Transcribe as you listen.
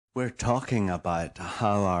We're talking about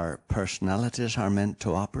how our personalities are meant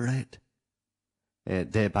to operate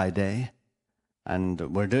day by day.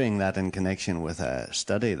 And we're doing that in connection with a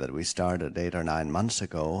study that we started 8 or 9 months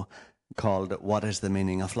ago called What is the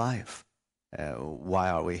Meaning of Life? Why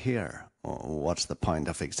are we here? What's the point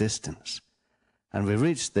of existence? And we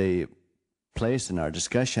reached the place in our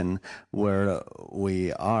discussion where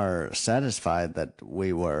we are satisfied that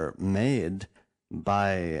we were made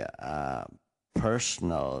by a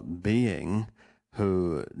personal being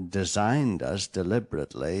who designed us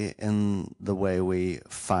deliberately in the way we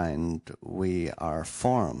find we are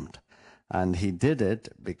formed. And he did it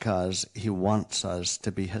because he wants us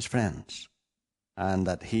to be his friends. And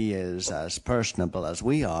that he is as personable as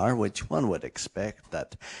we are, which one would expect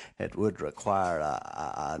that it would require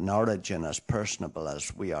an origin as personable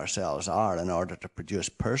as we ourselves are in order to produce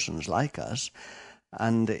persons like us.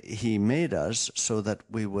 And he made us so that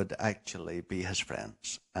we would actually be his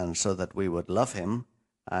friends, and so that we would love him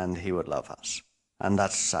and he would love us. And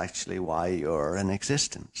that's actually why you're in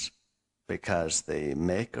existence, because the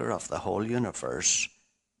maker of the whole universe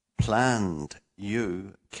planned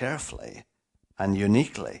you carefully and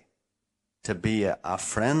uniquely to be a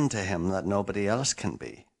friend to him that nobody else can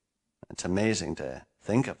be. It's amazing to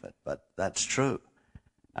think of it, but that's true.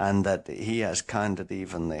 And that he has counted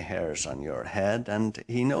even the hairs on your head, and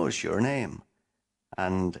he knows your name.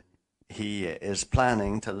 And he is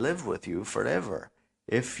planning to live with you forever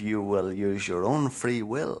if you will use your own free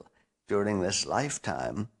will during this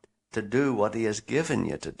lifetime to do what he has given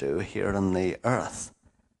you to do here on the earth.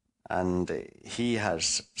 And he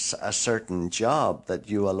has a certain job that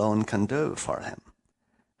you alone can do for him.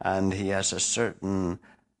 And he has a certain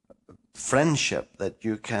friendship that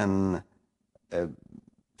you can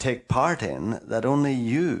take part in that only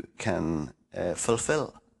you can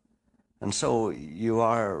fulfill. And so you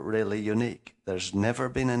are really unique. There's never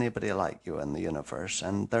been anybody like you in the universe,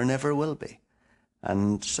 and there never will be.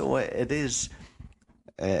 And so it is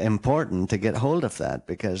important to get hold of that,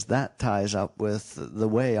 because that ties up with the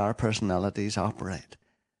way our personalities operate.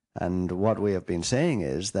 And what we have been saying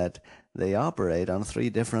is that they operate on 3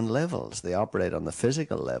 different levels. They operate on the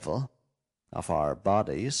physical level of our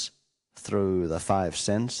bodies, through the 5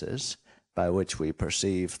 senses by which we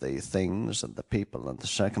perceive the things and the people and the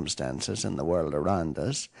circumstances in the world around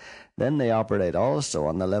us. Then they operate also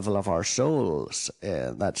on the level of our souls.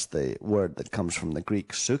 That's the word that comes from the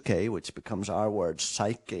Greek psyche, which becomes our word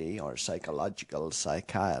psyche, or psychological,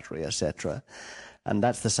 psychiatry, etc. And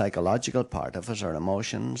that's the psychological part of us, our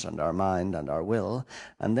emotions and our mind and our will.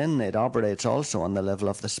 And then it operates also on the level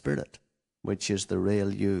of the spirit, which is the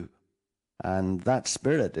real you. And that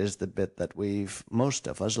spirit is the bit that most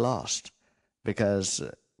of us lost, because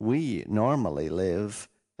we normally live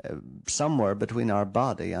somewhere between our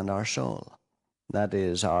body and our soul. That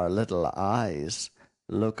is, our little eyes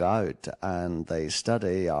look out and they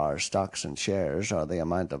study our stocks and shares, or the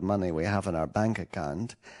amount of money we have in our bank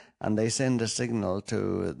account, and they send a signal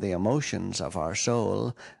to the emotions of our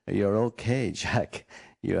soul: you're okay, Jack,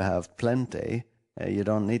 you have plenty. You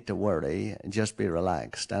don't need to worry, just be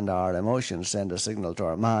relaxed. And our emotions send a signal to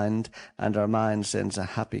our mind, and our mind sends a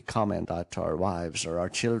happy comment out to our wives or our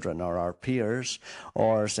children or our peers,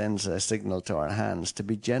 or sends a signal to our hands to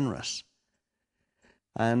be generous.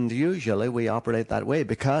 And usually we operate that way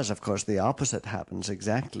because, of course, the opposite happens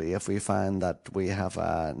exactly. If we find that we have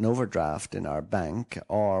an overdraft in our bank,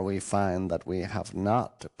 or we find that we have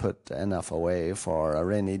not put enough away for a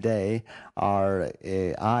rainy day, our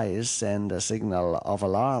eyes send a signal of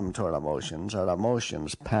alarm to our emotions. Our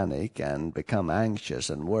emotions panic and become anxious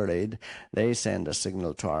and worried. They send a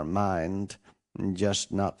signal to our mind,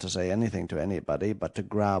 just not to say anything to anybody, but to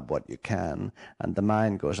grab what you can. And the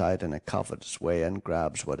mind goes out in a covetous way and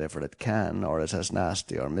grabs whatever it can, or is as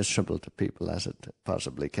nasty or miserable to people as it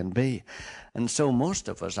possibly can be. And so most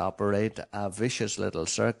of us operate a vicious little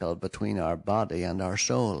circle between our body and our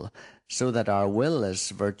soul, so that our will is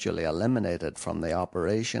virtually eliminated from the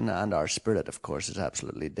operation, and our spirit, of course, is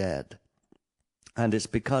absolutely dead. And it's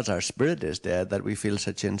because our spirit is dead that we feel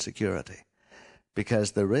such insecurity.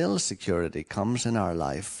 Because the real security comes in our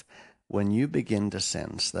life when you begin to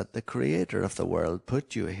sense that the Creator of the world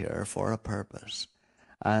put you here for a purpose.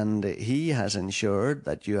 And he has ensured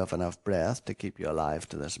that you have enough breath to keep you alive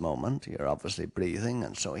to this moment. You're obviously breathing,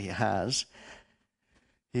 and so he has.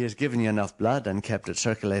 He has given you enough blood and kept it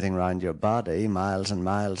circulating around your body, miles and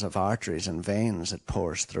miles of arteries and veins it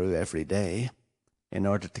pours through every day in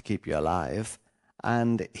order to keep you alive.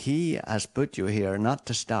 And he has put you here not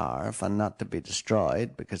to starve and not to be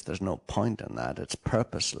destroyed, because there's no point in that. It's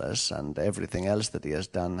purposeless, and everything else that he has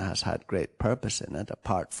done has had great purpose in it,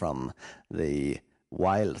 apart from the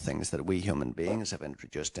wild things that we human beings have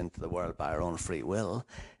introduced into the world by our own free will.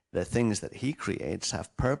 The things that he creates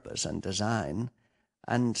have purpose and design,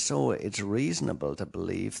 and so it's reasonable to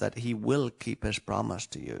believe that he will keep his promise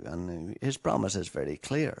to you, and his promise is very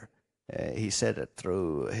clear. He said it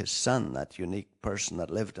through his son, that unique person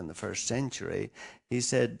that lived in the first century. He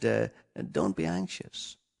said, don't be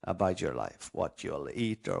anxious about your life, what you'll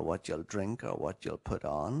eat or what you'll drink or what you'll put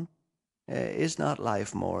on. Is not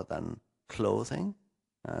life more than clothing?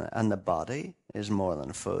 And the body is more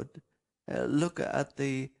than food. Look at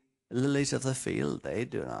the lilies of the field. They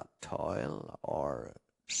do not toil or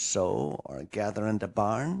sow or gather into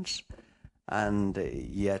barns, and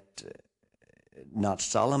yet not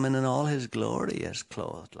Solomon in all his glory is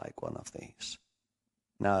clothed like one of these.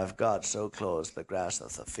 Now, if God so clothes the grass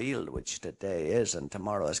of the field, which today is and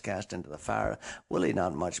tomorrow is cast into the fire, will he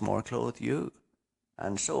not much more clothe you?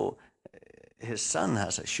 And so his son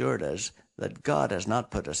has assured us that God has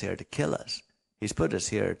not put us here to kill us. He's put us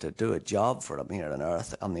here to do a job for him here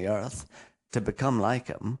on the earth, to become like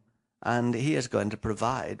him, and he is going to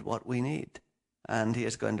provide what we need. And he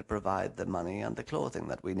is going to provide the money and the clothing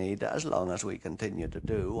that we need as long as we continue to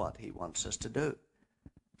do what he wants us to do.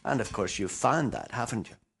 And of course you've found that, haven't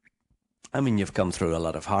you? I mean, you've come through a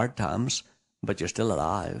lot of hard times, but you're still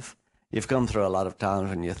alive. You've come through a lot of times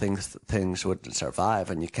when you think things wouldn't survive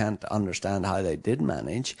and you can't understand how they did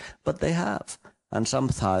manage, but they have. And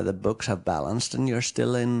somehow the books have balanced and you're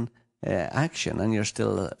still in action and you're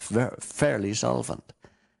still fairly solvent.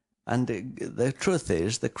 And the truth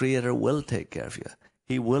is, the Creator will take care of you.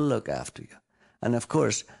 He will look after you. And of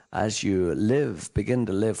course, as you begin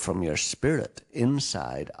to live from your spirit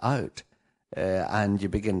inside out, and you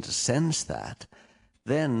begin to sense that,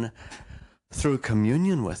 then through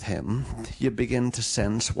communion with him, you begin to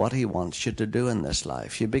sense what he wants you to do in this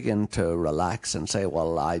life. You begin to relax and say,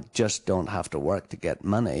 well, I just don't have to work to get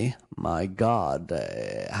money. My God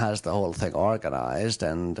has the whole thing organized,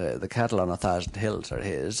 and the cattle on 1,000 hills are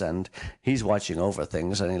his, and he's watching over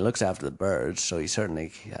things, and he looks after the birds, so he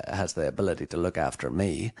certainly has the ability to look after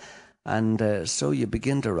me. And so you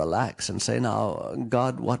begin to relax and say, now,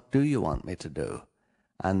 God, what do you want me to do?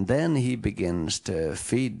 And then he begins to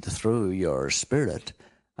feed through your spirit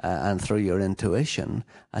and through your intuition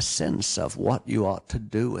a sense of what you ought to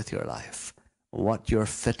do with your life, what you're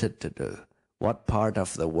fitted to do, what part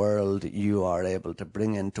of the world you are able to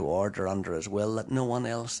bring into order under his will that no one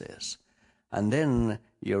else is. And then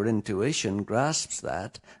your intuition grasps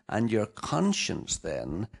that, and your conscience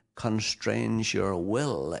then constrains your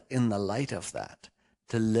will in the light of that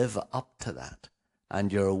to live up to that. And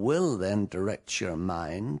your will then directs your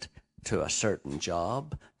mind to a certain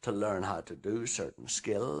job, to learn how to do certain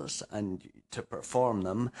skills and to perform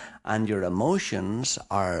them. And your emotions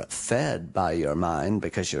are fed by your mind,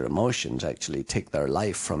 because your emotions actually take their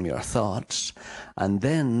life from your thoughts. And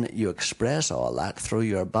then you express all that through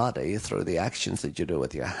your body, through the actions that you do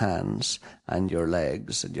with your hands and your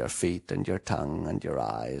legs and your feet and your tongue and your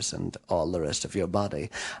eyes and all the rest of your body.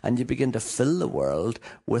 And you begin to fill the world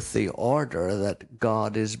with the order that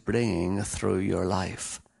God is bringing through your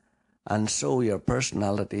life. And so your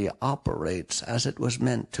personality operates as it was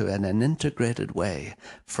meant to, in an integrated way,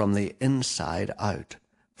 from the inside out,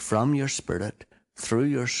 from your spirit, through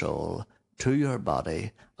your soul, to your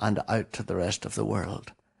body, and out to the rest of the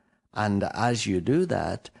world. And as you do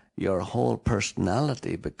that, your whole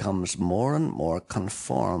personality becomes more and more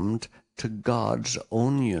conformed to God's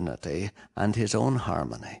own unity and his own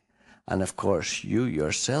harmony. And of course, you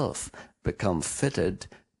yourself become fitted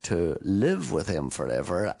to live with him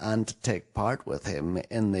forever and to take part with him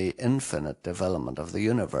in the infinite development of the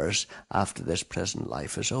universe after this present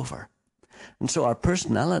life is over. And so our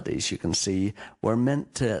personalities, you can see, were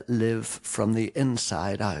meant to live from the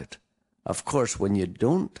inside out. Of course, when you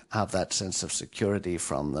don't have that sense of security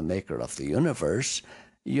from the maker of the universe,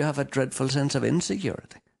 you have a dreadful sense of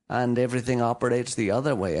insecurity. And everything operates the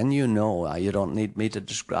other way. And you know, you don't need me to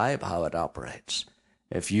describe how it operates.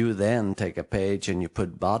 If you then take a page and you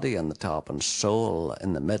put body on the top and soul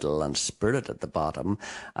in the middle and spirit at the bottom,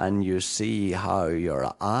 and you see how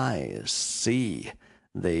your eyes see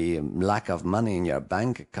the lack of money in your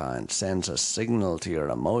bank account sends a signal to your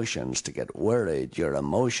emotions to get worried. Your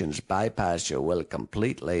emotions bypass your will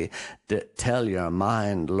completely to tell your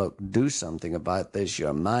mind, look, do something about this.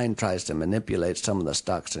 Your mind tries to manipulate some of the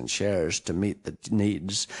stocks and shares to meet the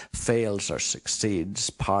needs, fails or succeeds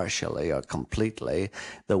partially or completely.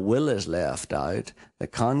 The will is left out. The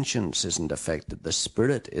conscience isn't affected. The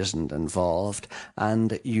spirit isn't involved.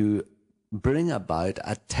 And you bring about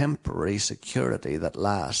a temporary security that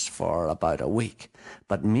lasts for about a week.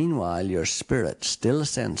 But meanwhile, your spirit still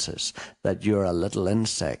senses that you're a little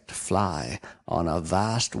insect fly on a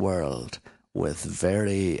vast world with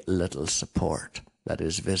very little support that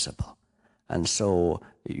is visible. And so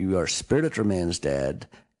your spirit remains dead,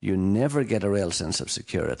 you never get a real sense of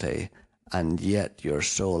security, and yet your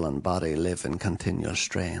soul and body live in continual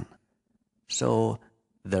strain. So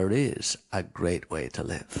there is a great way to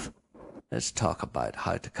live. Let's talk about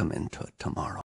how to come into it tomorrow.